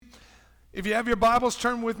If you have your Bibles,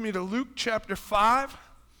 turn with me to Luke chapter 5.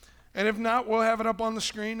 And if not, we'll have it up on the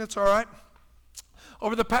screen. It's all right.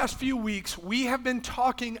 Over the past few weeks, we have been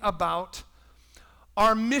talking about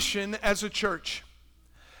our mission as a church.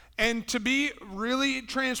 And to be really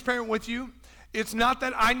transparent with you, it's not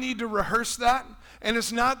that I need to rehearse that, and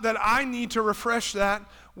it's not that I need to refresh that.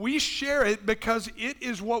 We share it because it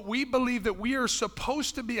is what we believe that we are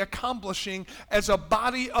supposed to be accomplishing as a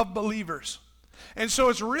body of believers. And so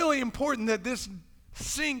it's really important that this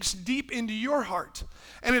sinks deep into your heart.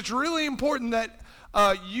 And it's really important that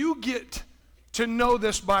you get to know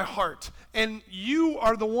this by heart. And you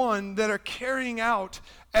are the one that are carrying out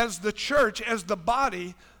as the church, as the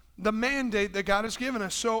body, the mandate that God has given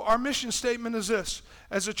us. So our mission statement is this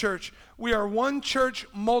as a church. We are one church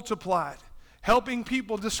multiplied, helping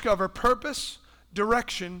people discover purpose,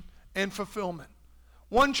 direction, and fulfillment.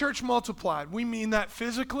 One church multiplied. We mean that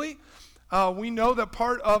physically. We know that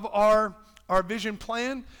part of our vision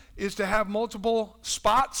plan is to have multiple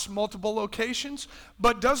spots, multiple locations,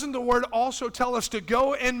 but doesn't the word also tell us to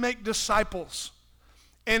go and make disciples?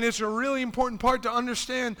 And it's a really important part to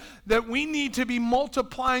understand that we need to be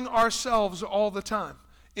multiplying ourselves all the time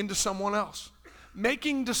into someone else,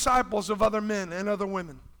 making disciples of other men and other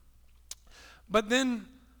women. But then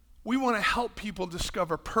we want to help people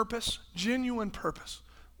discover purpose, genuine purpose.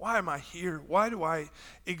 Why am I here? Why do I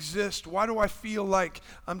exist? Why do I feel like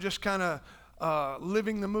I'm just kind of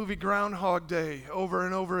living the movie Groundhog Day over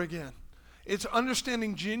and over again? It's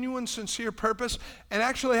understanding genuine, sincere purpose and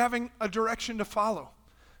actually having a direction to follow.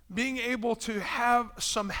 Being able to have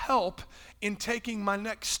some help in taking my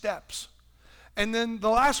next steps. And then the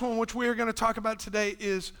last one, which we are going to talk about today,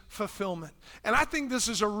 is fulfillment. And I think this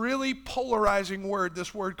is a really polarizing word,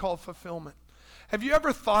 this word called fulfillment. Have you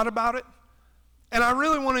ever thought about it? And I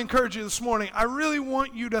really want to encourage you this morning. I really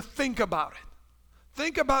want you to think about it.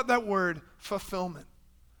 Think about that word, fulfillment.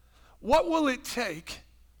 What will it take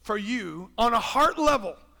for you on a heart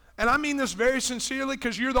level? And I mean this very sincerely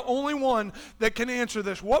because you're the only one that can answer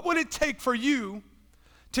this. What would it take for you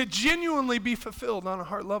to genuinely be fulfilled on a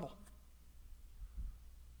heart level?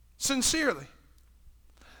 Sincerely.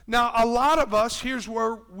 Now, a lot of us, here's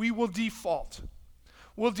where we will default.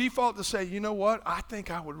 We'll default to say, you know what? I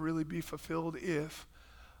think I would really be fulfilled if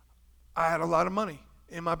I had a lot of money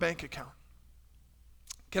in my bank account.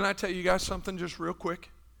 Can I tell you guys something just real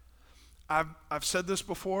quick? I've said this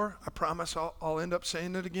before. I promise I'll end up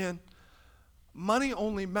saying it again. Money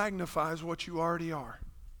only magnifies what you already are.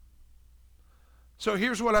 So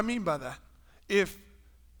here's what I mean by that. If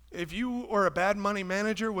you are a bad money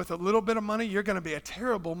manager with a little bit of money, you're going to be a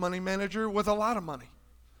terrible money manager with a lot of money.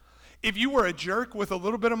 If you were a jerk with a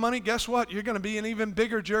little bit of money, guess what? You're going to be an even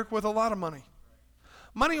bigger jerk with a lot of money.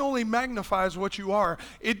 Money only magnifies what you are.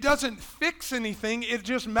 It doesn't fix anything. It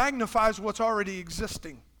just magnifies what's already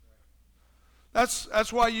existing.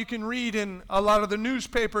 That's why you can read in a lot of the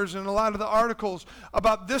newspapers and a lot of the articles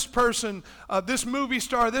about this person, this movie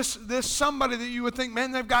star, this somebody that you would think,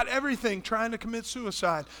 man, they've got everything, trying to commit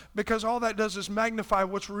suicide, because all that does is magnify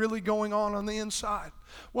what's really going on the inside.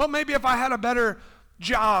 Well, maybe if I had a better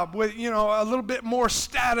job with, a little bit more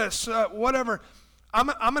status, whatever. I'm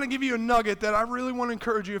going to give you a nugget that I really want to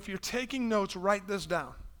encourage you. If you're taking notes, write this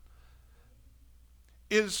down.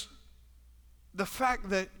 Is the fact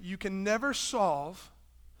that you can never solve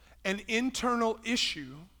an internal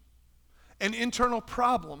issue, an internal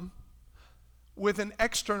problem, with an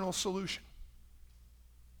external solution.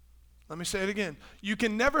 Let me say it again. You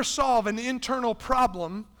can never solve an internal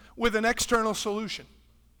problem with an external solution.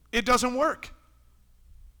 It doesn't work.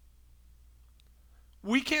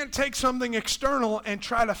 We can't take something external and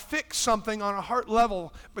try to fix something on a heart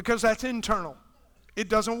level because that's internal. It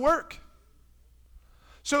doesn't work.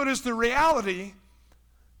 So it is the reality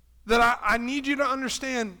that I need you to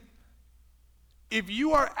understand. If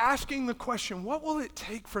you are asking the question, what will it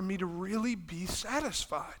take for me to really be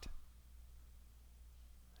satisfied?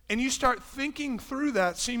 And you start thinking through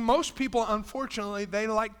that. See, most people, unfortunately, they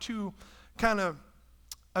like to kind of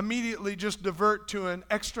immediately just divert to an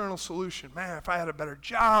external solution. Man, if I had a better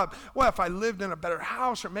job, well, if I lived in a better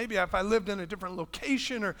house, or maybe if I lived in a different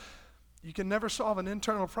location, or you can never solve an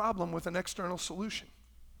internal problem with an external solution.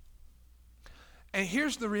 And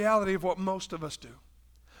here's the reality of what most of us do.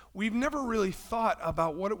 We've never really thought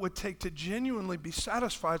about what it would take to genuinely be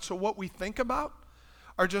satisfied, so what we think about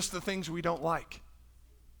are just the things we don't like.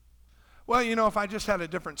 Well, if I just had a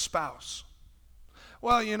different spouse.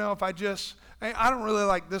 Well, if I don't really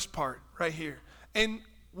like this part right here. And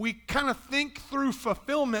we kind of think through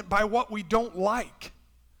fulfillment by what we don't like.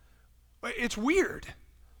 It's weird.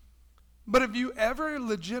 But have you ever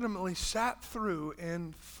legitimately sat through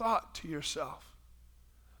and thought to yourself,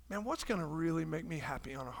 man, what's going to really make me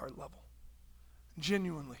happy on a heart level?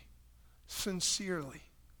 Genuinely, sincerely,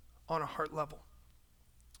 on a heart level.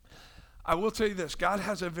 I will tell you this, God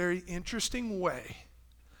has a very interesting way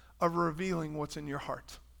of revealing what's in your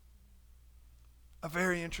heart. A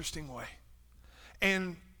very interesting way.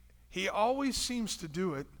 And he always seems to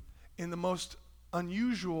do it in the most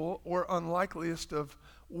unusual or unlikeliest of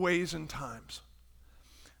ways and times.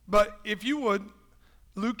 But if you would,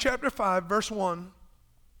 Luke chapter 5, verse 1,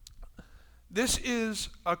 this is,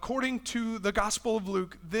 according to the Gospel of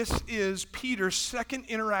Luke, this is Peter's second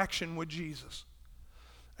interaction with Jesus.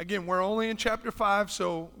 Again, we're only in chapter 5,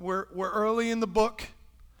 so we're early in the book.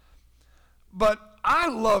 But I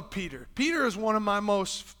love Peter. Peter is one of my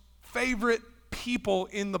most favorite people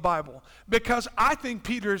in the Bible because I think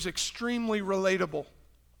Peter is extremely relatable.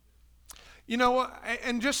 You know,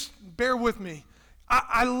 and just bear with me.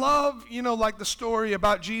 I love, like the story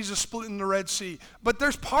about Jesus splitting the Red Sea, but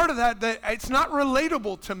there's part of that it's not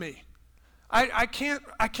relatable to me. I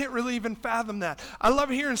can't really even fathom that. I love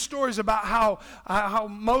hearing stories about how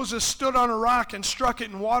Moses stood on a rock and struck it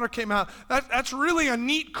and water came out. That's really a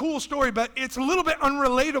neat, cool story, but it's a little bit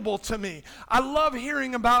unrelatable to me. I love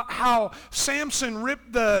hearing about how Samson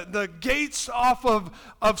ripped the gates off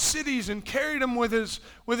of cities and carried them with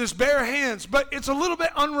his bare hands, but it's a little bit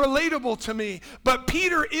unrelatable to me. But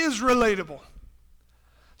Peter is relatable.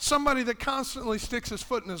 Somebody that constantly sticks his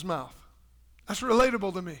foot in his mouth. That's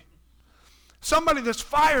relatable to me. Somebody that's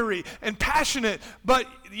fiery and passionate, but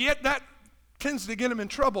yet that tends to get him in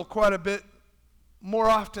trouble quite a bit more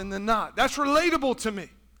often than not. That's relatable to me.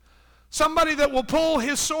 Somebody that will pull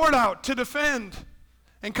his sword out to defend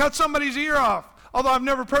and cut somebody's ear off. Although I've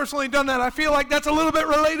never personally done that, I feel like that's a little bit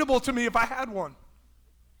relatable to me if I had one.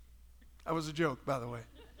 That was a joke, by the way.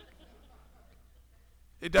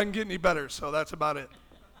 It doesn't get any better, so that's about it.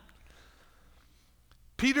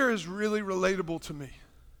 Peter is really relatable to me.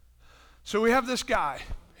 So we have this guy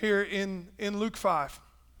here in Luke 5.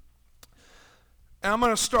 And I'm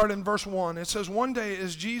going to start in verse 1. It says, one day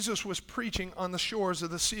as Jesus was preaching on the shores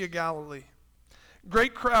of the Sea of Galilee,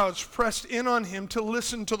 great crowds pressed in on him to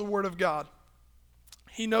listen to the word of God.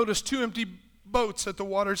 He noticed 2 empty boats at the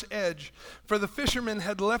water's edge, for the fishermen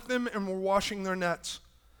had left them and were washing their nets.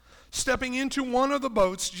 Stepping into one of the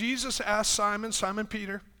boats, Jesus asked Simon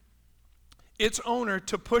Peter, its owner,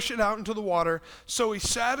 to push it out into the water. So he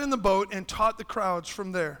sat in the boat and taught the crowds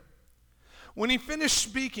from there. When he finished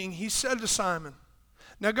speaking, he said to Simon,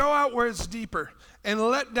 now go out where it's deeper and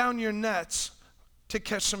let down your nets to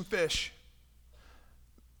catch some fish.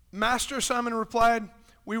 Master, Simon replied,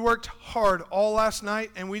 we worked hard all last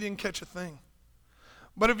night and we didn't catch a thing.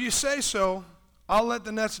 But if you say so, I'll let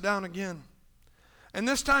the nets down again. And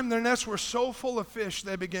this time their nets were so full of fish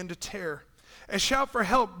they began to tear. A shout for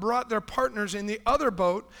help brought their partners in the other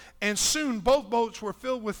boat, and soon both boats were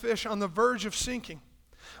filled with fish on the verge of sinking.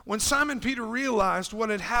 When Simon Peter realized what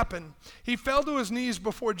had happened, he fell to his knees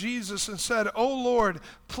before Jesus and said, "O Lord,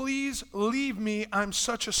 please leave me, I'm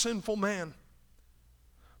such a sinful man."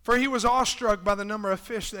 For he was awestruck by the number of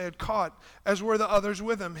fish they had caught, as were the others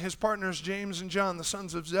with him. His partners James and John, the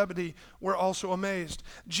sons of Zebedee, were also amazed.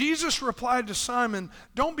 Jesus replied to Simon,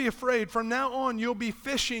 "Don't be afraid. From now on you'll be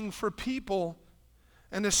fishing for people."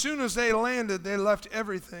 And as soon as they landed, they left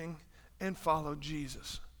everything and followed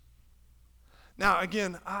Jesus. Now,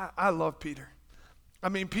 again, I love Peter. I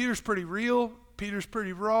mean, Peter's pretty real. Peter's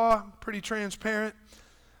pretty raw, pretty transparent.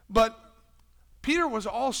 But Peter was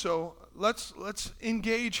also, let's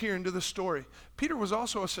engage here into the story. Peter was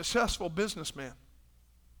also a successful businessman.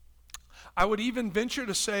 I would even venture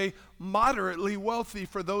to say moderately wealthy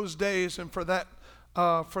for those days and for that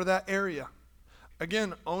area.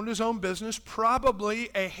 Again, owned his own business,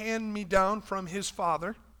 probably a hand-me-down from his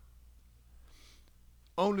father.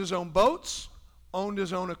 Owned his own boats, owned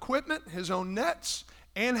his own equipment, his own nets,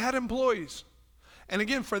 and had employees. And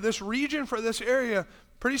again, for this region, for this area,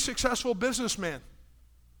 pretty successful businessman.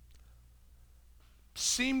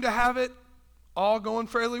 Seemed to have it all going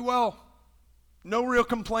fairly well. No real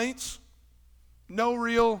complaints, no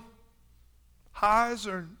real highs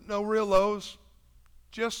or no real lows.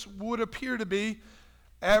 Just would appear to be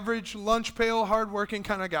average, lunch pail, hardworking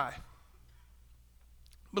kind of guy.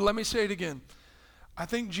 But let me say it again. I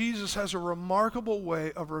think Jesus has a remarkable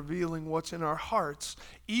way of revealing what's in our hearts,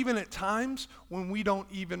 even at times when we don't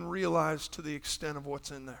even realize to the extent of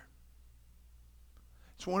what's in there.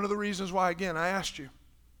 It's one of the reasons why, again, I asked you,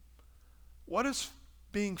 what does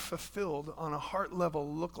being fulfilled on a heart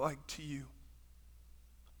level look like to you?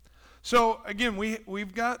 So again,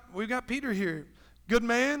 we've got Peter here. Good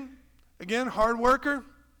man, Again, hard worker,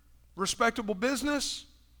 respectable business,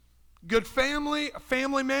 good family, a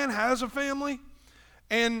family man, has a family.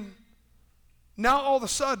 And now all of a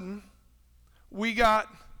sudden, we got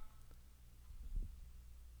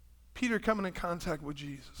Peter coming in contact with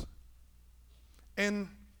Jesus. And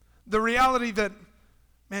the reality that,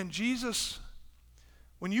 man, Jesus,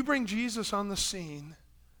 when you bring Jesus on the scene,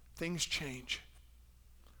 things change.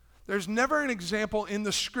 There's never an example in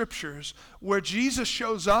the scriptures where Jesus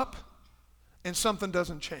shows up and something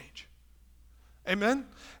doesn't change. Amen?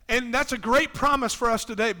 And that's a great promise for us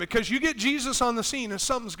today, because you get Jesus on the scene and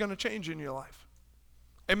something's going to change in your life.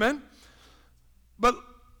 Amen? But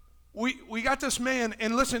we got this man,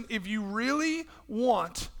 and listen, if you really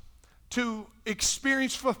want to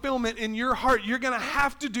experience fulfillment in your heart, you're going to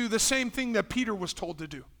have to do the same thing that Peter was told to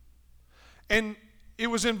do. And it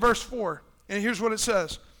was in verse 4, and here's what it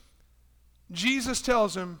says. Jesus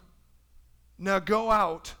tells him, now go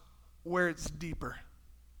out where it's deeper.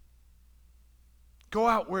 Go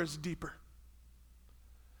out where it's deeper.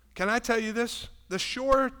 Can I tell you this? The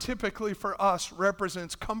shore typically for us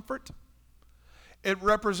represents comfort. It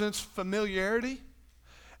represents familiarity.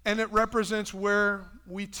 And it represents where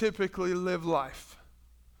we typically live life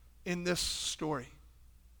in this story.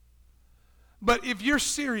 But if you're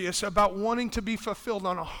serious about wanting to be fulfilled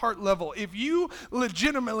on a heart level, if you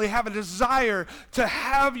legitimately have a desire to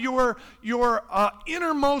have your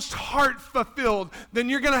innermost heart fulfilled, then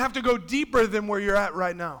you're going to have to go deeper than where you're at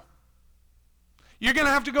right now. You're going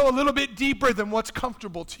to have to go a little bit deeper than what's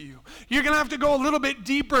comfortable to you. You're going to have to go a little bit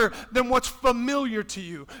deeper than what's familiar to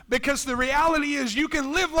you. Because the reality is you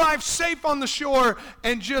can live life safe on the shore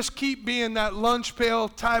and just keep being that lunch pail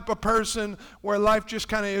type of person where life just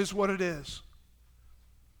kind of is what it is.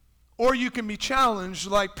 Or you can be challenged,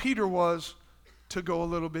 like Peter was, to go a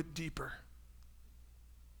little bit deeper.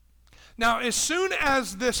 Now, as soon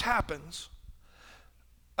as this happens,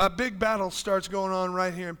 a big battle starts going on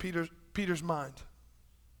right here in Peter's mind.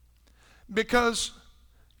 Because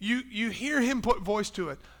you hear him put voice to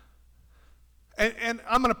it. And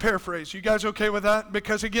I'm going to paraphrase. You guys okay with that?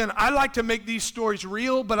 Because, again, I like to make these stories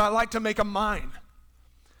real, but I like to make them mine.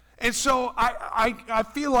 And so I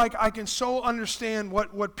feel like I can so understand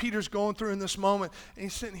what Peter's going through in this moment. And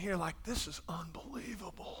he's sitting here like, this is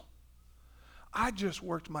unbelievable. I just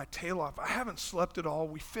worked my tail off. I haven't slept at all.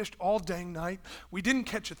 We fished all dang night. We didn't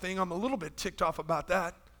catch a thing. I'm a little bit ticked off about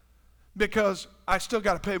that because I still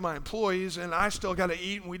got to pay my employees and I still got to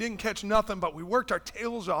eat. And we didn't catch nothing, but we worked our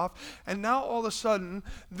tails off. And now all of a sudden,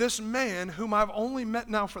 this man whom I've only met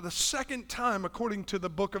now for the second time, according to the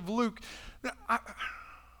book of Luke,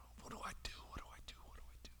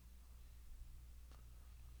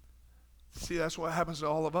 See, that's what happens to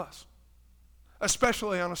all of us,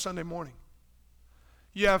 especially on a Sunday morning.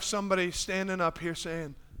 You have somebody standing up here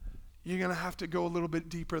saying, you're going to have to go a little bit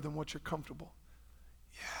deeper than what you're comfortable.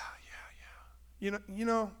 Yeah.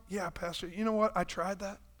 Yeah, Pastor, you know what? I tried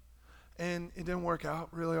that, and it didn't work out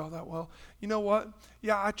really all that well. You know what?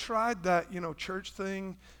 Yeah, I tried that, church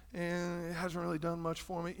thing, and it hasn't really done much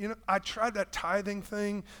for me. I tried that tithing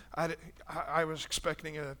thing. I was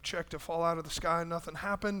expecting a check to fall out of the sky, and nothing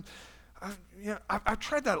happened. I've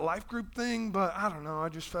tried that life group thing, but I don't know.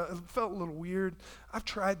 It felt a little weird. I've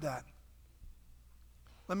tried that.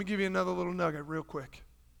 Let me give you another little nugget real quick.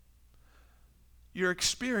 Your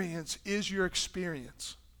experience is your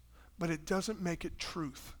experience, but it doesn't make it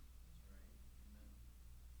truth.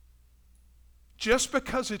 Just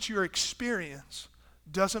because it's your experience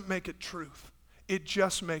doesn't make it truth. It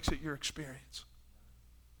just makes it your experience.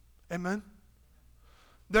 Amen?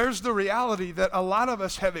 There's the reality that a lot of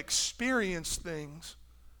us have experienced things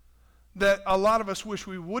that a lot of us wish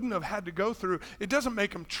we wouldn't have had to go through. It doesn't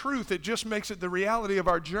make them truth. It just makes it the reality of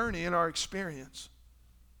our journey and our experience.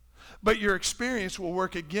 But your experience will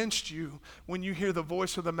work against you when you hear the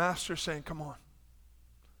voice of the Master saying, come on.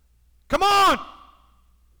 Come on!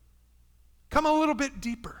 Come a little bit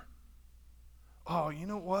deeper. Oh, you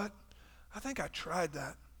know what? I think I tried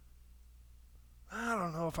that. I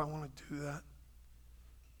don't know if I want to do that.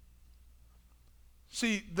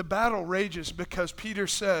 See, the battle rages because Peter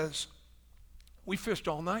says, we fished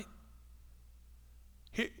all night.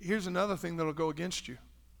 Here's another thing that'll go against you.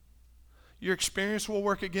 Your experience will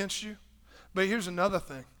work against you, but here's another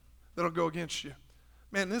thing that'll go against you.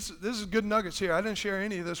 Man, this is good nuggets here. I didn't share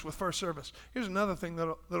any of this with first service. Here's another thing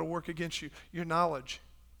that'll work against you, your knowledge.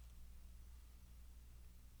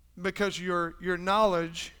 Because your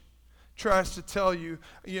knowledge tries to tell you,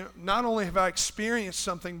 not only have I experienced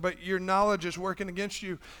something, but your knowledge is working against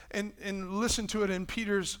you. And listen to it in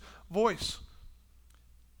Peter's voice.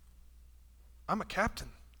 I'm a captain.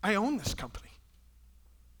 I own this company.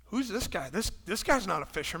 who's this guy? This guy's not a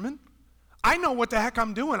fisherman. I know what the heck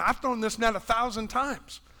I'm doing. I've thrown this net 1,000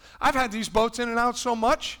 times. I've had these boats in and out so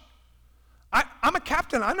much. I'm a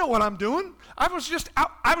captain. I know what I'm doing. I was just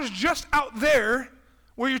out there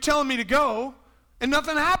where you're telling me to go, and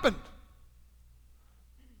nothing happened.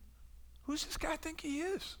 Who's this guy think he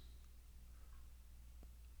is?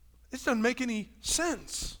 This doesn't make any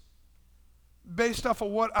sense based off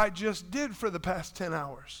of what I just did for the past 10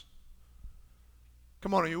 hours.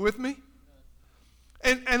 Come on, are you with me?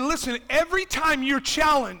 And listen, every time you're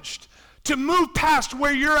challenged to move past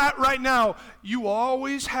where you're at right now, you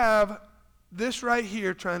always have this right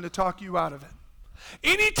here trying to talk you out of it.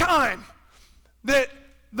 Anytime that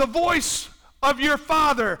the voice of your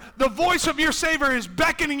Father, the voice of your Savior is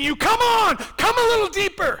beckoning you, come on, come a little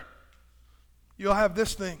deeper, you'll have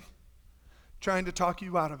this thing trying to talk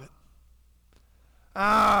you out of it.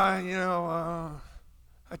 I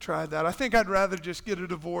tried that. I think I'd rather just get a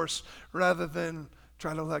divorce rather than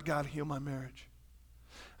try to let God heal my marriage.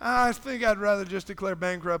 I think I'd rather just declare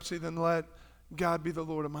bankruptcy than let God be the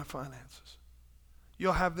Lord of my finances.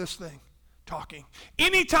 You'll have this thing talking.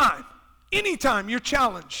 Anytime you're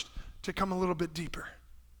challenged to come a little bit deeper,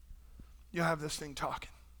 you'll have this thing talking.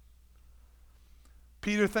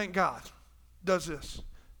 Peter, thank God, does this.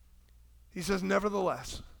 He says,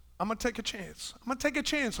 nevertheless, I'm going to take a chance. I'm going to take a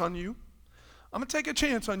chance on you. I'm going to take a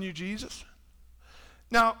chance on you, Jesus.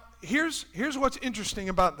 Now, here's what's interesting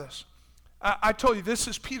about this. I told you, this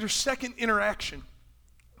is Peter's second interaction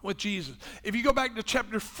with Jesus. If you go back to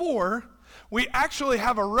chapter 4, we actually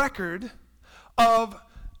have a record of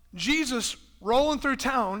Jesus rolling through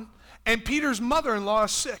town, and Peter's mother-in-law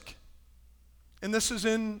is sick. And this is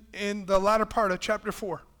in the latter part of chapter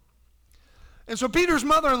 4. And so Peter's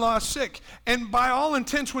mother-in-law is sick, and by all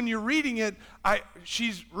intents, when you're reading it,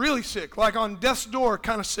 she's really sick, like on death's door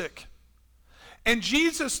kind of sick. And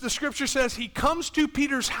Jesus, the scripture says, he comes to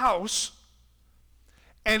Peter's house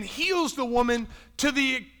and heals the woman to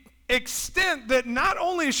the extent that not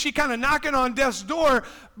only is she kind of knocking on death's door,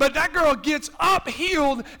 but that girl gets up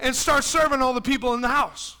healed and starts serving all the people in the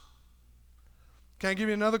house. Can I give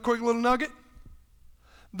you another quick little nugget?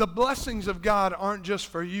 The blessings of God aren't just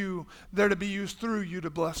for you. They're to be used through you to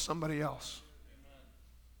bless somebody else.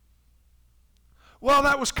 Well,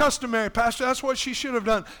 that was customary, Pastor. That's what she should have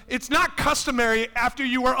done. It's not customary after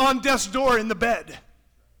you were on death's door in the bed.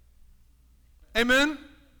 Amen?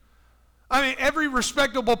 I mean, every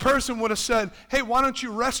respectable person would have said, hey, why don't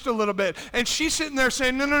you rest a little bit? And she's sitting there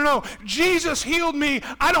saying, no, Jesus healed me.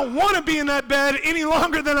 I don't want to be in that bed any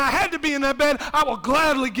longer than I had to be in that bed. I will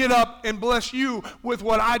gladly get up and bless you with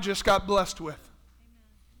what I just got blessed with.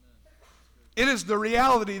 It is the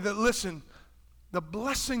reality that, listen, the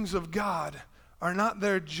blessings of God are not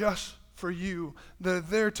there just for you. They're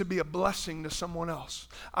there to be a blessing to someone else.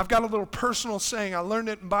 I've got a little personal saying. I learned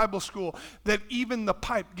it in Bible school, that even the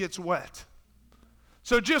pipe gets wet.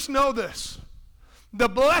 So just know this. The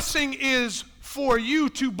blessing is for you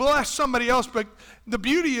to bless somebody else, but the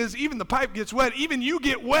beauty is even the pipe gets wet. Even you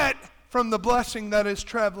get wet from the blessing that is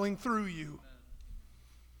traveling through you.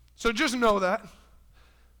 So just know that.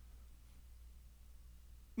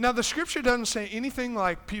 Now, the scripture doesn't say anything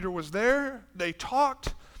like Peter was there, they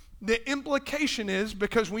talked. The implication is,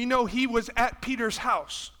 because we know he was at Peter's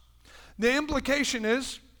house, the implication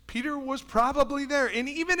is Peter was probably there. And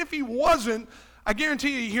even if he wasn't, I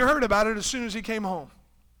guarantee you he heard about it as soon as he came home.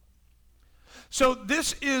 So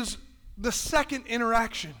this is the second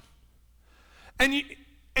interaction. And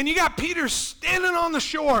you got Peter standing on the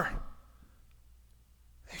shore.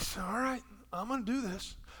 He said, all right, I'm going to do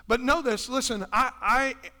this. But know this, listen,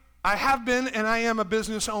 I have been and I am a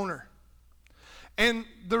business owner. And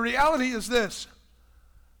the reality is this.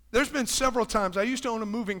 There's been several times, I used to own a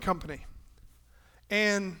moving company.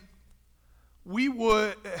 And we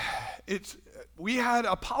had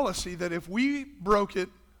a policy that if we broke it,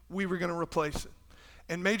 we were going to replace it.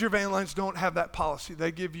 And major van lines don't have that policy.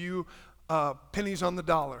 They give you pennies on the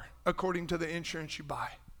dollar according to the insurance you buy.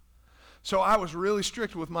 So I was really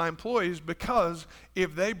strict with my employees, because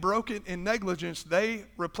if they broke it in negligence, they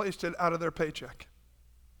replaced it out of their paycheck.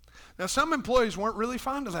 Now, some employees weren't really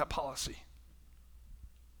fond of that policy.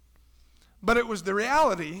 But it was the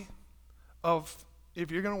reality of,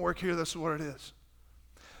 if you're going to work here, this is what it is.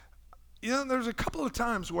 You know, there's a couple of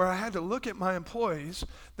times where I had to look at my employees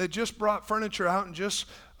that just brought furniture out and just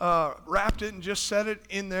wrapped it and just set it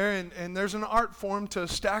in there, and there's an art form to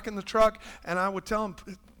stack in the truck, and I would tell them,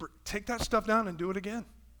 take that stuff down and do it again.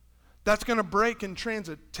 That's going to break in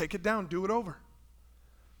transit. Take it down, do it over.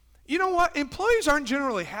 You know what? Employees aren't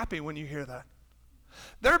generally happy when you hear that.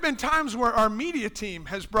 There have been times where our media team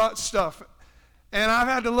has brought stuff, And I've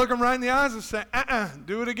had to look them right in the eyes and say,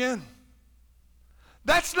 do it again.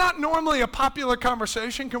 That's not normally a popular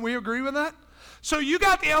conversation. Can we agree with that? So you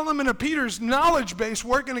got the element of Peter's knowledge base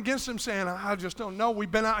working against him, saying, I just don't know.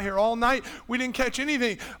 We've been out here all night. We didn't catch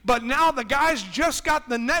anything. But now the guys just got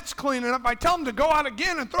the nets cleaning up. I tell them to go out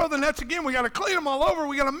again and throw the nets again. We got to clean them all over.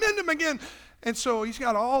 We got to mend them again. And so he's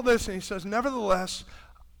got all this, and he says, nevertheless,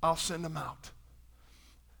 I'll send them out.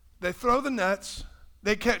 They throw the nets.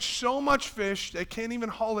 They catch so much fish, they can't even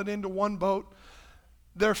haul it into one boat.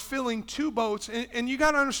 They're filling two boats. And you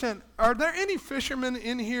got to understand, are there any fishermen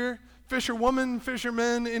in here? Fisherwoman,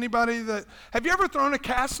 fishermen, anybody that, have you ever thrown a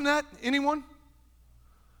cast net? Anyone?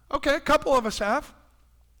 Okay, a couple of us have.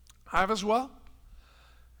 I have as well.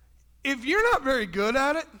 If you're not very good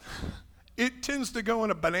at it, it tends to go in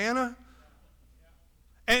a banana.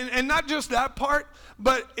 And not just that part,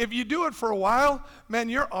 but if you do it for a while, man,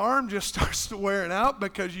 your arm just starts to wearing out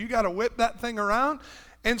because you got to whip that thing around.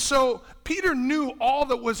 And so Peter knew all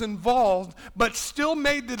that was involved, but still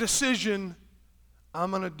made the decision,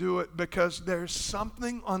 I'm going to do it because there's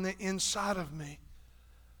something on the inside of me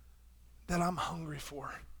that I'm hungry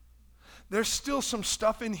for. There's still some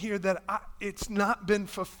stuff in here that it's not been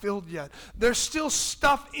fulfilled yet. There's still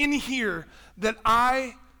stuff in here that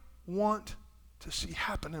I want to see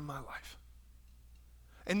happen in my life.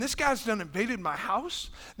 And this guy's done invaded my house.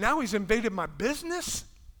 Now he's invaded my business.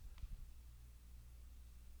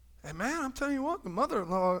 And man, I'm telling you what, the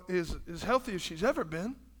mother-in-law is as healthy as she's ever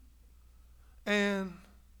been. And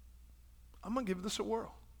I'm going to give this a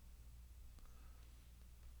whirl.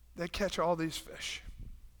 They catch all these fish.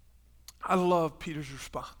 I love Peter's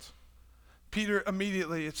response. Peter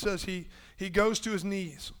immediately, it says he goes to his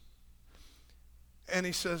knees. And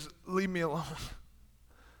he says, leave me alone.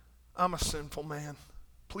 I'm a sinful man.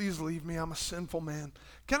 Please leave me. I'm a sinful man.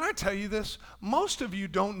 Can I tell you this? Most of you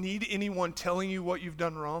don't need anyone telling you what you've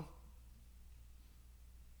done wrong.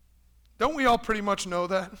 Don't we all pretty much know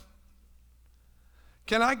that?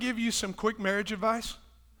 Can I give you some quick marriage advice?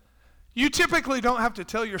 You typically don't have to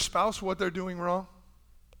tell your spouse what they're doing wrong.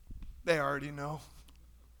 They already know.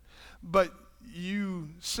 But you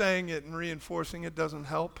saying it and reinforcing it doesn't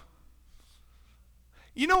help.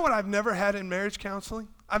 You know what I've never had in marriage counseling?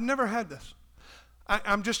 I've never had this.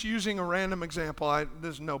 I'm just using a random example.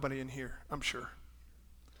 There's nobody in here, I'm sure.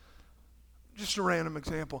 Just a random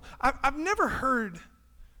example. I've never heard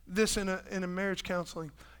this in a marriage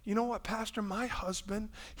counseling. You know what, Pastor? My husband,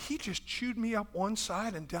 he just chewed me up one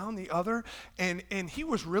side and down the other, and he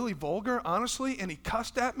was really vulgar, honestly, and he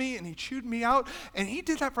cussed at me, and he chewed me out, and he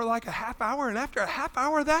did that for like a half hour, and after a half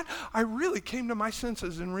hour of that, I really came to my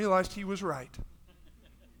senses and realized he was right.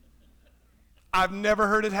 I've never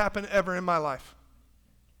heard it happen ever in my life.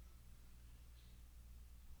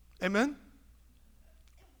 Amen?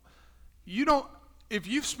 If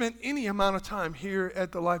you've spent any amount of time here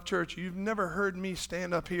at the Life Church, you've never heard me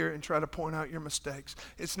stand up here and try to point out your mistakes.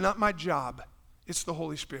 It's not my job. It's the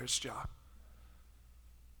Holy Spirit's job.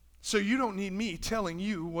 So you don't need me telling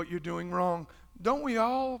you what you're doing wrong. Don't we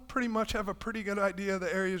all pretty much have a pretty good idea of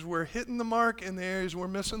the areas we're hitting the mark and the areas we're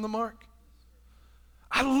missing the mark?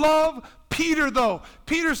 I love Peter, though.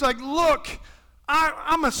 Peter's like, look,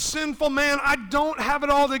 I'm a sinful man. I don't have it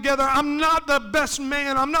all together. I'm not the best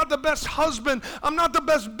man. I'm not the best husband. I'm not the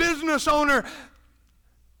best business owner.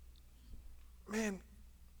 Man,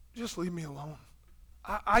 just leave me alone.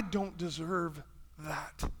 I don't deserve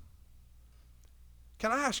that.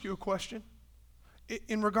 Can I ask you a question?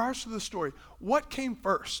 In regards to the story, what came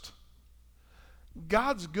first?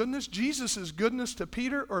 God's goodness, Jesus' goodness to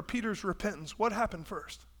Peter, or Peter's repentance? What happened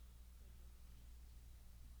first?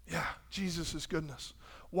 Yeah, Jesus' goodness.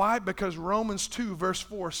 Why? Because Romans 2 verse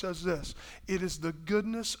 4 says this. It is the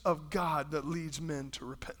goodness of God that leads men to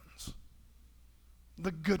repentance.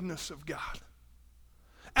 The goodness of God.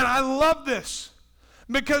 And I love this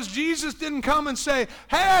because Jesus didn't come and say,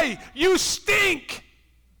 hey, you stink.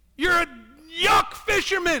 You're a yuck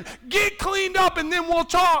fisherman. Get cleaned up and then we'll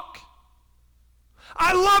talk.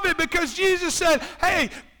 I love it because Jesus said, hey,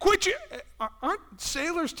 quit your... Aren't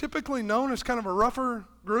sailors typically known as kind of a rougher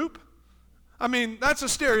group? I mean, that's a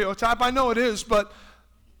stereotype. I know it is, but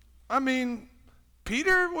I mean,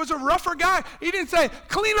 Peter was a rougher guy. He didn't say,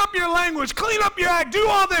 clean up your language, clean up your act, do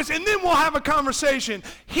all this, and then we'll have a conversation.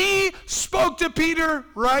 He spoke to Peter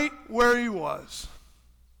right where he was.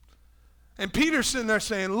 And Peter's sitting there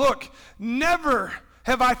saying, look, never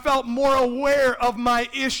have I felt more aware of my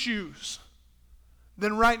issues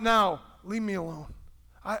than right now. Leave me alone.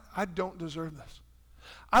 I don't deserve this.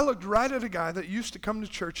 I looked right at a guy that used to come to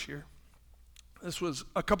church here. This was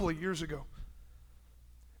a couple of years ago.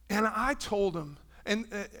 And I told him, and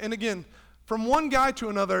again, from one guy to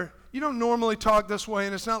another, you don't normally talk this way,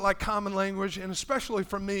 and it's not like common language, and especially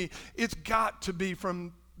for me, it's got to be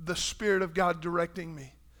from the Spirit of God directing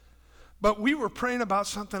me. But we were praying about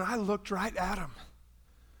something. I looked right at him,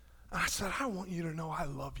 and I said, I want you to know I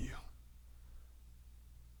love you.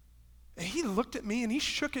 And he looked at me, and he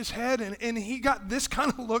shook his head, and he got this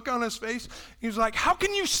kind of look on his face. He was like, how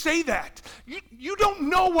can you say that? You don't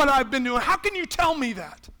know what I've been doing. How can you tell me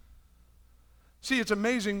that? See, it's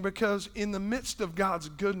amazing because in the midst of God's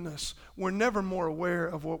goodness, we're never more aware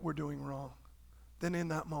of what we're doing wrong than in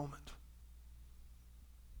that moment.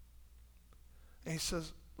 And he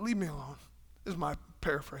says, leave me alone. This is my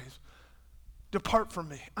paraphrase. Depart from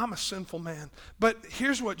me. I'm a sinful man. But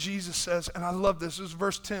here's what Jesus says, and I love this. This is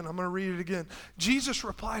verse 10. I'm going to read it again. Jesus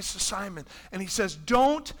replies to Simon, and he says,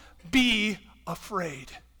 don't be afraid.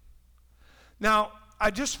 Now, I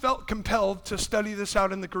just felt compelled to study this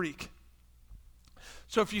out in the Greek.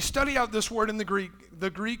 So if you study out this word in the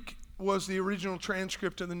Greek was the original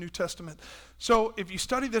transcript of the New Testament. So if you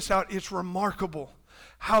study this out, it's remarkable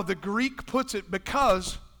how the Greek puts it,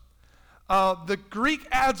 because the Greek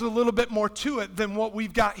adds a little bit more to it than what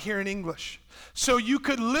we've got here in English. So you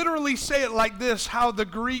could literally say it like this, how the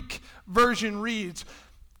Greek version reads.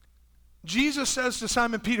 Jesus says to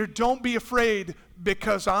Simon Peter, don't be afraid,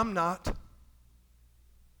 because I'm not.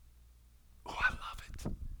 Oh, I love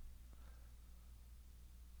it.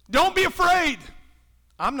 Don't be afraid.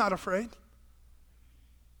 I'm not afraid.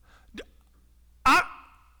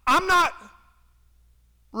 I'm not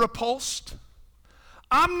repulsed.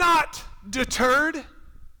 I'm not deterred.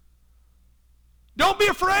 Don't be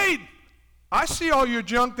afraid. I see all your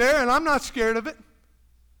junk there, and I'm not scared of it.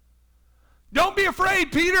 Don't be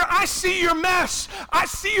afraid, Peter. I see your mess. I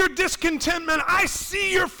see your discontentment. I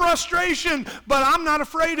see your frustration, but I'm not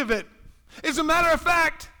afraid of it. As a matter of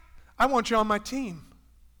fact, I want you on my team.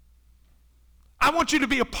 I want you to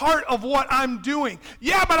be a part of what I'm doing.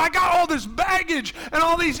 Yeah, but I got all this baggage and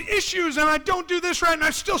all these issues, and I don't do this right, and I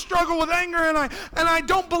still struggle with anger, and I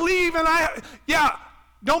don't believe, yeah,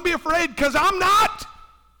 don't be afraid, because I'm not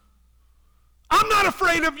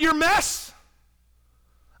afraid of your mess.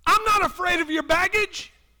 I'm not afraid of your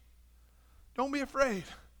baggage. Don't be afraid,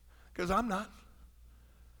 because I'm not.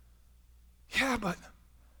 Yeah, but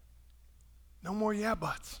no more yeah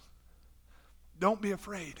buts. Don't be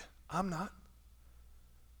afraid. I'm not.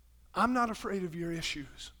 I'm not afraid of your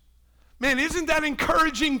issues. Man, isn't that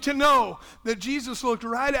encouraging to know that Jesus looked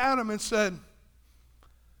right at him and said,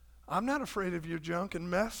 I'm not afraid of your junk and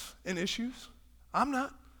mess and issues. I'm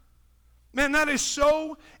not. Man, that is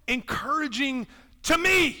so encouraging to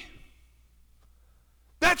me.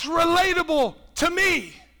 That's relatable to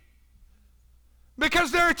me.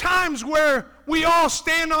 Because there are times where we all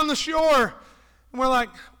stand on the shore and we're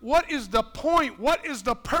like, what is the point? What is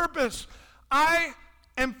the purpose? I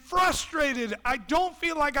am frustrated. I don't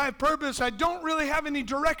feel like I have purpose. I don't really have any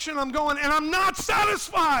direction I'm going, and I'm not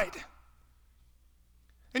satisfied.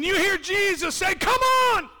 And you hear Jesus say, come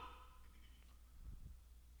on.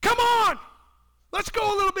 Come on. Let's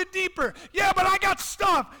go a little bit deeper. Yeah, but I got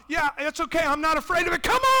stuff. Yeah, it's okay. I'm not afraid of it.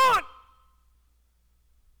 Come on.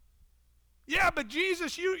 Yeah, but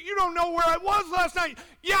Jesus, you don't know where I was last night.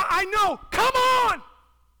 Yeah, I know. Come on.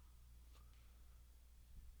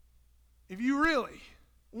 If you really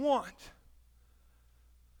want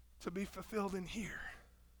to be fulfilled in here,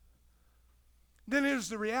 then it is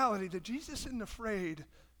the reality that Jesus isn't afraid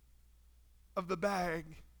of the bag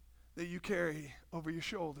that you carry over your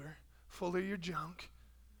shoulder full of your junk.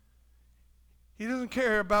 He doesn't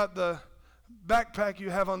care about the backpack you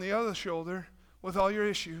have on the other shoulder with all your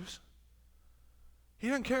issues. He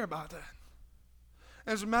doesn't care about that.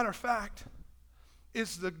 As a matter of fact,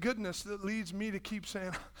 it's the goodness that leads me to keep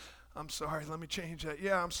saying, I'm sorry, let me change that.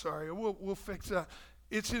 Yeah, I'm sorry, we'll fix that.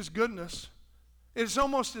 It's his goodness. It's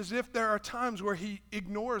almost as if there are times where he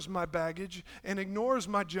ignores my baggage and ignores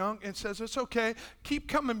my junk and says, it's okay, keep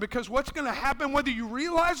coming, because what's going to happen, whether you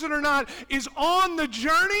realize it or not, is on the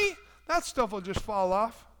journey, that stuff will just fall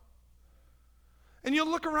off. And you'll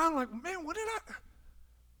look around like, man, when did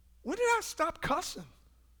I stop cussing?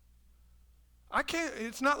 I can't,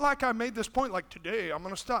 it's not like I made this point like today I'm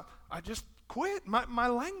going to stop. I just quit. My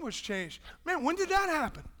language changed. Man, when did that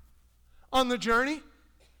happen? On the journey?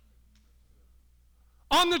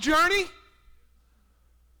 On the journey?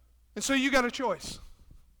 And so you got a choice.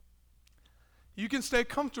 You can stay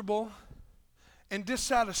comfortable and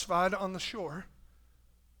dissatisfied on the shore,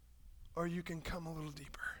 or you can come a little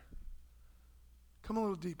deeper. Come a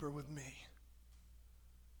little deeper with me.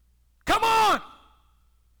 Come on!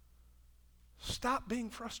 Stop being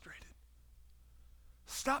frustrated.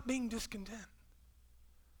 Stop being discontent.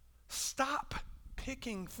 Stop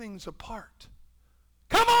picking things apart.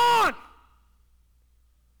 Come on!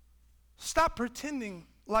 Stop pretending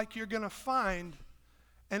like you're going to find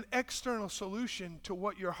an external solution to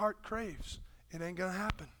what your heart craves. It ain't going to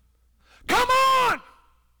happen. Come on!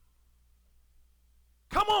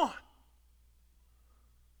 Come on!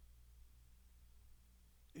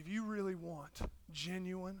 If you really want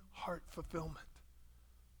genuine heart fulfillment,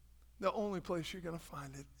 the only place you're going to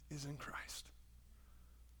find it is in Christ.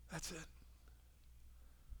 That's it.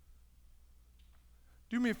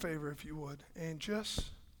 Do me a favor if you would, and just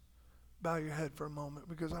bow your head for a moment,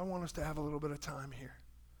 because I want us to have a little bit of time here.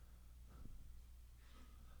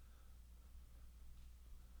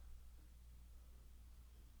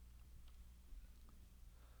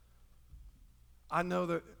 I know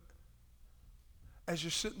that as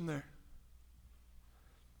you're sitting there,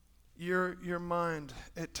 your mind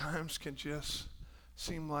at times can just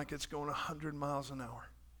seem like it's going 100 miles an hour.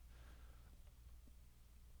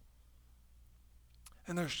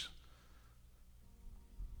 And there's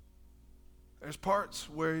parts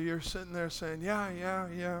where you're sitting there saying,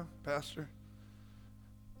 yeah, Pastor.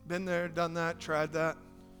 Been there, done that, tried that.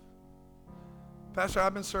 Pastor,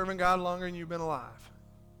 I've been serving God longer than you've been alive.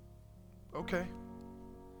 Okay.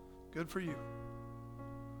 Good for you.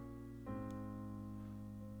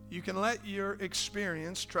 You can let your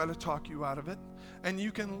experience try to talk you out of it, and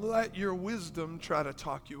you can let your wisdom try to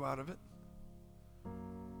talk you out of it.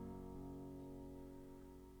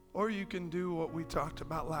 Or you can do what we talked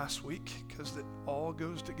about last week, because it all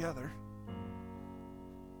goes together,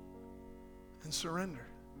 and surrender.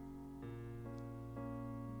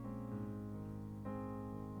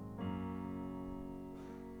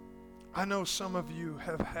 I know some of you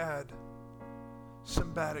have had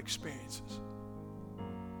some bad experiences.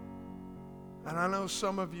 And I know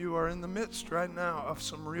some of you are in the midst right now of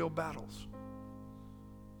some real battles.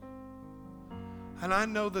 And I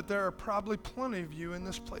know that there are probably plenty of you in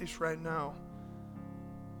this place right now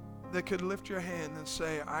that could lift your hand and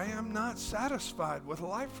say, I am not satisfied with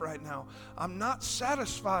life right now. I'm not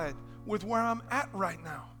satisfied with where I'm at right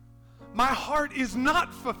now. My heart is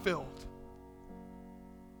not fulfilled.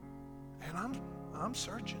 And I'm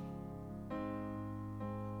searching.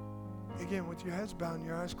 Again, with your heads bowed and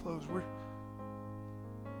your eyes closed, we're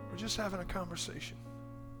just having a conversation.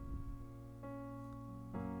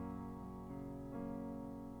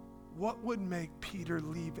 What would make Peter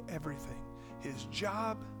leave everything? His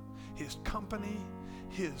job, his company,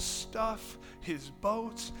 his stuff, his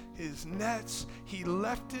boats, his nets. He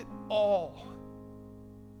left it all.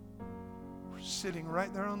 We're sitting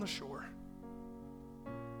right there on the shore.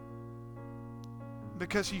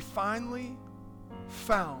 Because he finally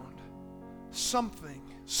found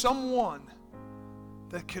someone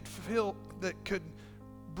that could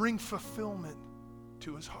bring fulfillment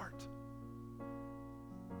to his heart.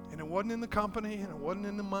 And it wasn't in the company, and it wasn't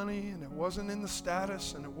in the money, and it wasn't in the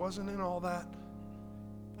status, and it wasn't in all that.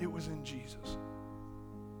 It was in Jesus.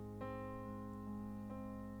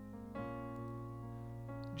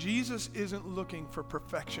 Jesus isn't looking for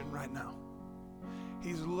perfection right now.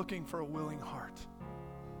 He's looking for a willing heart.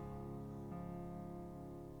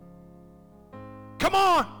 Come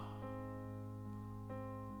on!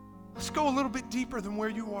 Let's go a little bit deeper than where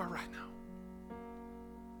you are right now.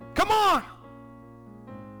 Come on!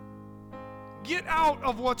 Get out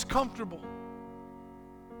of what's comfortable.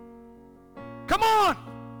 Come on!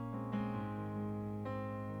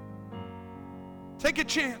 Take a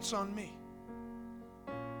chance on me.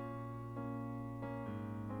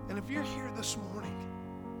 And if you're here this morning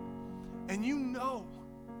and you know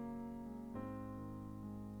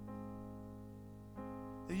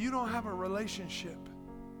that you don't have a relationship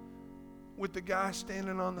with the guy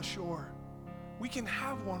standing on the shore, we can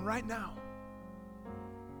have one right now.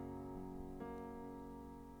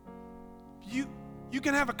 You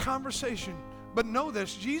can have a conversation, but know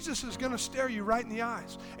this, Jesus is going to stare you right in the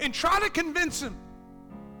eyes and try to convince him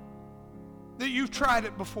that you've tried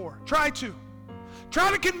it before. Try to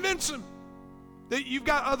convince him that you've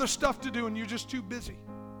got other stuff to do and you're just too busy.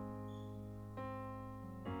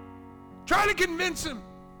 Try to convince him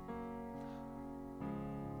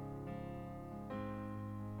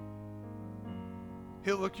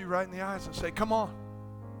he'll look you right in the eyes and say, come on.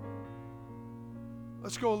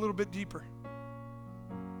 Let's go a little bit deeper.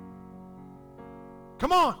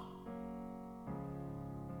 Come on.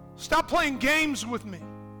 Stop playing games with me.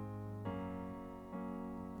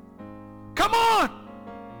 Come on.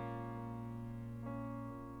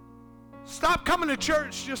 Stop coming to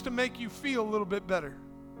church just to make you feel a little bit better.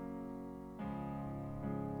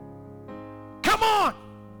 Come on.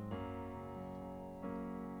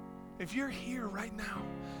 If you're here right now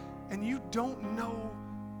and you don't know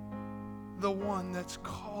the one that's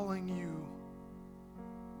calling you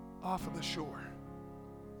off of the shore.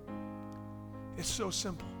 It's so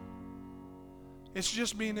simple. It's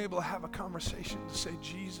just being able to have a conversation to say,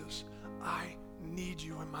 Jesus, I need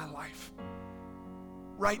you in my life.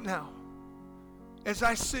 Right now, as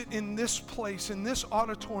I sit in this place, in this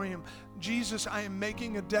auditorium, Jesus, I am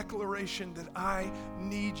making a declaration that I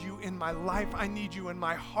need you in my life. I need you in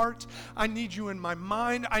my heart. I need you in my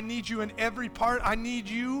mind. I need you in every part. I need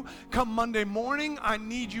you come Monday morning. I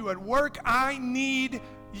need you at work. I need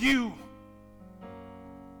you.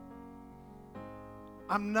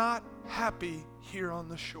 I'm not happy here on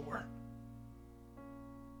the shore.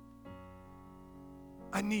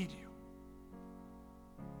 I need you.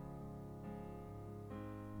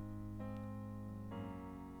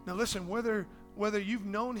 Now listen, whether you've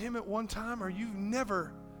known him at one time or you've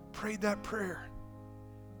never prayed that prayer,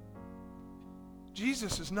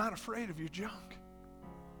 Jesus is not afraid of your junk.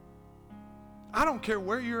 I don't care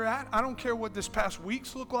where you're at. I don't care what this past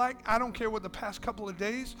weeks look like. I don't care what the past couple of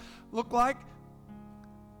days look like.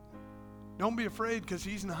 Don't be afraid, because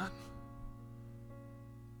he's not.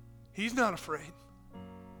 He's not afraid.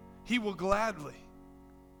 He will gladly,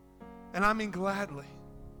 and I mean gladly,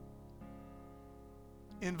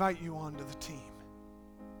 invite you onto the team.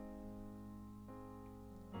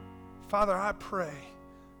 Father, I pray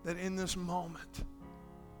that in this moment,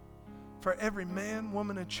 for every man,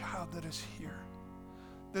 woman, and child that is here,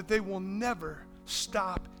 that they will never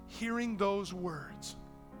stop hearing those words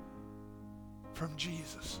from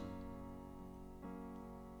Jesus.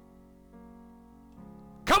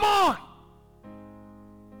 Come on!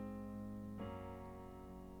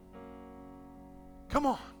 Come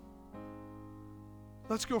on.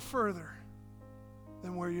 Let's go further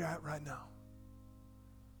than where you're at right now.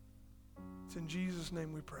 It's in Jesus'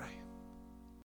 name we pray.